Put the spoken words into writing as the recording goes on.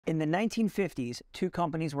In the 1950s, two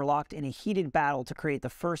companies were locked in a heated battle to create the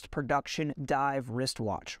first production dive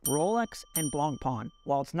wristwatch, Rolex and Blancpain.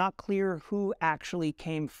 While it's not clear who actually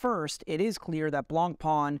came first, it is clear that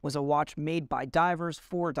Blancpain was a watch made by divers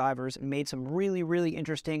for divers and made some really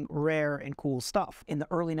interesting, rare, and cool stuff. In the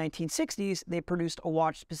early 1960s, they produced a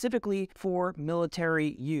watch specifically for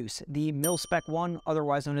military use, the Mil Spec 1,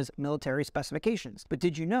 otherwise known as military specifications. But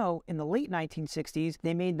did you know, in the late 1960s,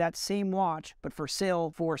 they made that same watch, but for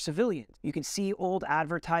sale for civilians. You can see old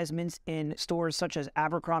advertisements in stores such as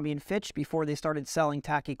Abercrombie & Fitch. Before they started selling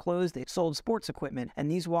tacky clothes, they sold sports equipment, and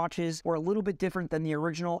these watches were a little bit different than the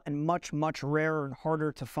original and much rarer and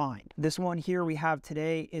harder to find. This one here we have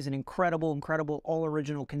today is an incredible all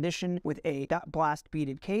original condition with a blast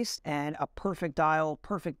beaded case and a perfect dial,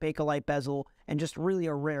 perfect Bakelite bezel, and just really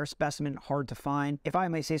a rare specimen, hard to find. If I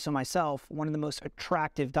may say so myself, one of the most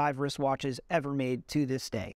attractive dive wristwatches ever made to this day.